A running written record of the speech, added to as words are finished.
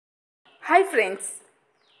Hi friends,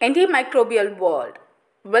 EnteMicrobialWorld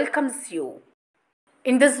welcomes you.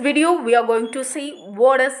 In this video, we are going to see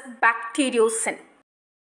what is bacteriocin.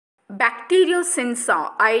 Bacteriocins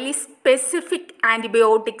are highly specific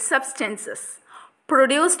antibiotic substances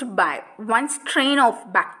produced by one strain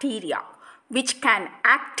of bacteria which can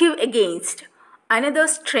active against another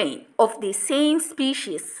strain of the same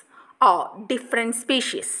species or different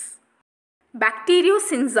species.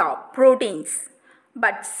 Bacteriocins are proteins,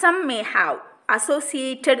 but some may have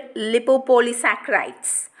associated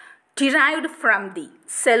lipopolysaccharides derived from the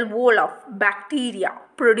cell wall of bacteria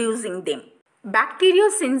producing them.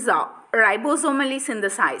 Bacteriocins are ribosomally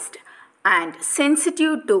synthesized and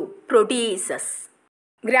sensitive to proteases.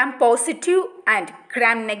 Gram-positive and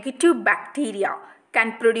gram-negative bacteria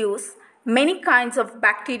can produce many kinds of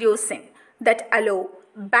bacteriocin that allow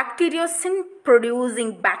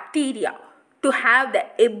bacteriocin-producing bacteria to have the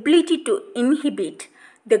ability to inhibit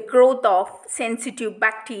the growth of sensitive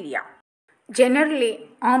bacteria,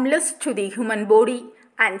 generally harmless to the human body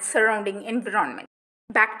and surrounding environment.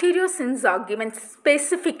 Bacteriocins are given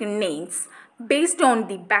specific names based on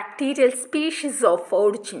the bacterial species of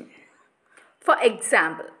origin. For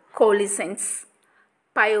example, colicins,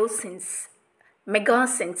 pyocins,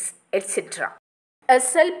 megacins, etc. A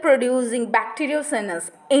cell-producing bacteriocin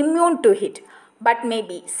is immune to it but may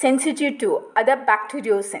be sensitive to other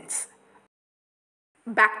bacteriocins.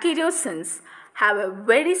 Bacteriocins have a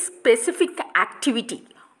very specific activity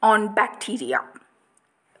on bacteria,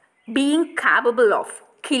 being capable of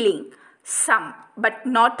killing some but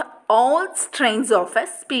not all strains of a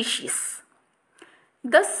species.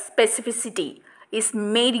 This specificity is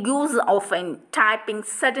made use of in typing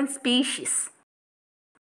certain species.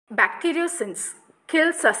 Bacteriocins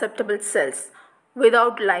kill susceptible cells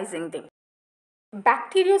without lysing them.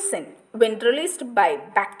 Bacteriocin, when released by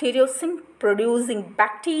bacteriocin-producing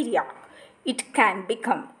bacteria, it can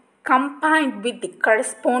become combined with the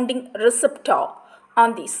corresponding receptor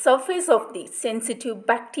on the surface of the sensitive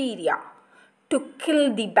bacteria to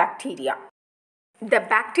kill the bacteria. The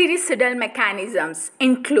bactericidal mechanisms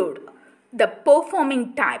include the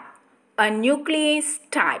performing type, a nuclease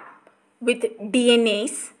type with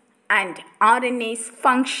DNase and RNase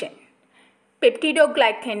function,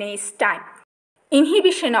 peptidoglycanase type,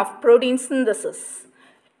 inhibition of protein synthesis,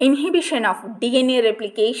 inhibition of DNA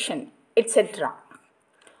replication, etc.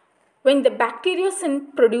 When the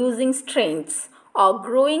bacteriocin-producing strains are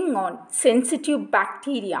growing on sensitive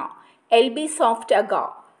bacteria, LB soft agar,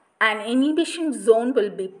 an inhibition zone will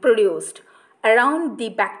be produced around the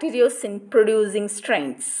bacteriocin-producing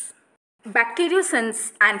strains.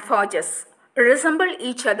 Bacteriocins and phages resemble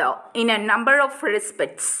each other in a number of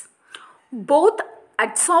respects. Both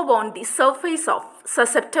adsorb on the surface of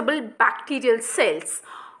susceptible bacterial cells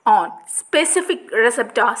on specific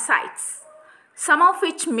receptor sites, some of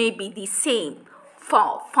which may be the same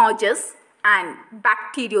for phages and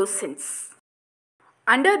bacteriocins.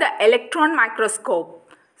 Under the electron microscope,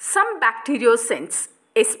 some bacteriocins,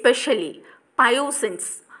 especially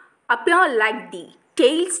pyocins, appear like the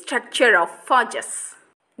tail structure of phages.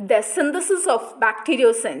 The synthesis of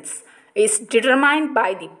bacteriocins is determined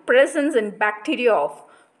by the presence in bacteria of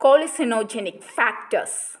cholicinogenic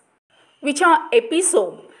factors, which are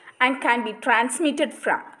episome and can be transmitted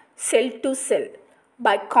from cell to cell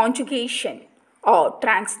by conjugation or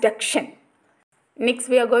transduction. Next,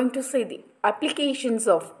 we are going to see the applications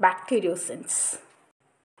of bacteriocins.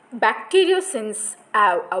 Bacteriocins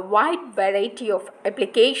have a wide variety of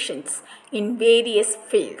applications in various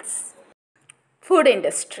fields. Food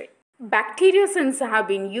industry. Bacteriocins have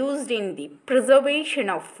been used in the preservation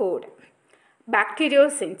of food.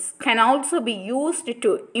 Bacteriocins can also be used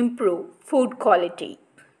to improve food quality.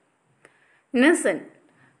 Nisin.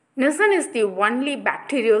 Nisin is the only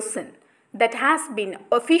bacteriocin that has been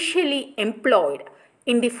officially employed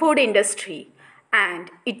in the food industry and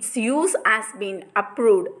its use has been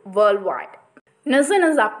approved worldwide. Nisin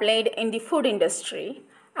is applied in the food industry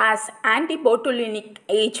as antibotulinic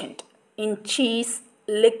agent in cheese,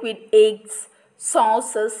 liquid eggs,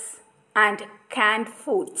 sauces, and canned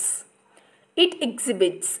foods. It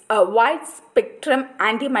exhibits a wide spectrum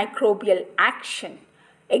antimicrobial action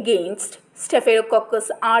against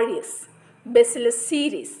Staphylococcus aureus, Bacillus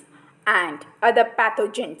cereus, and other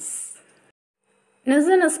pathogens.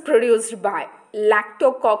 Nisin is produced by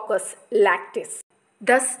Lactococcus lactis.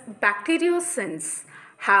 Thus, bacteriocins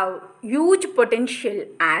have huge potential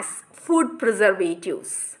as food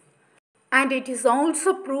preservatives. And it is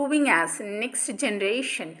also proving as next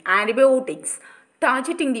generation antibiotics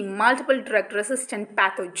targeting the multiple drug resistant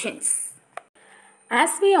pathogens.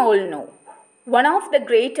 As we all know, One of the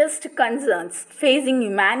greatest concerns facing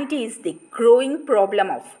humanity is the growing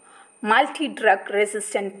problem of multi-drug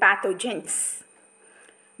resistant pathogens.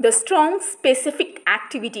 The strong specific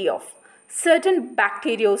activity of certain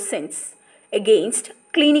bacteriocins against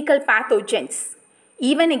clinical pathogens,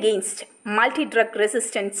 even against multi-drug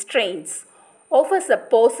resistant strains, offers a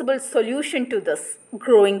possible solution to this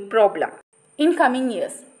growing problem. In coming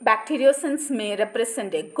years, bacteriocins may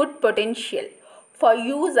represent a good potential for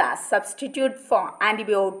use as substitute for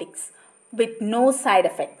antibiotics with no side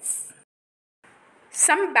effects.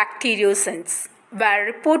 Some bacteriocins were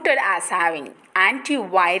reported as having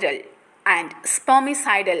antiviral and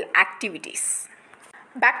spermicidal activities.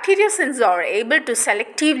 Bacteriocins are able to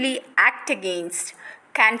selectively act against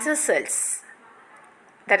cancer cells,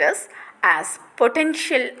 that is, as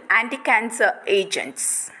potential anti-cancer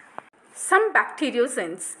agents. Some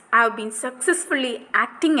bacteriocins have been successfully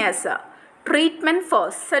acting as a treatment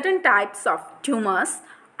for certain types of tumors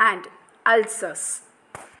and ulcers.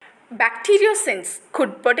 Bacteriocins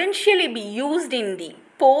could potentially be used in the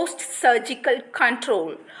post-surgical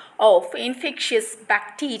control of infectious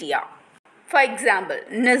bacteria. For example,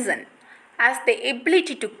 niacin has the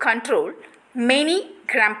ability to control many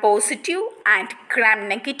gram-positive and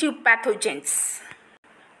gram-negative pathogens.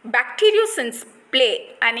 Bacteriocins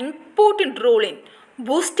play an important role in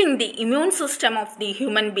boosting the immune system of the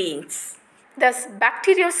human beings. Thus,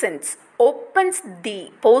 bacteriocins opens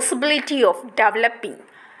the possibility of developing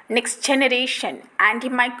next generation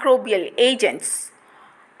antimicrobial agents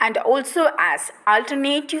and also as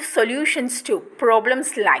alternative solutions to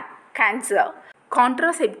problems like cancer,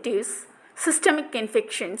 contraceptives, systemic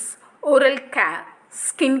infections, oral care,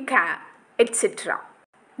 skin care, etc.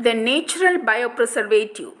 The natural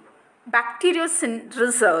biopreservative bacteriocin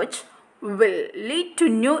research will lead to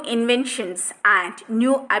new inventions and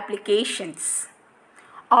new applications.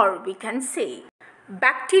 Or we can say,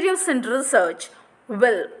 bacteriocin research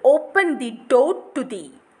will open the door to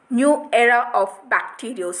the new era of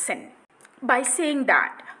bacteriocin. By saying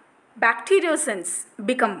that, bacteriocins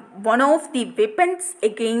become one of the weapons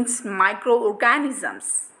against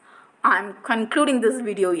microorganisms. I am concluding this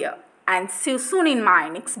video here and see you soon in my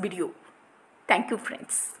next video. Thank you,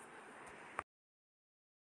 friends.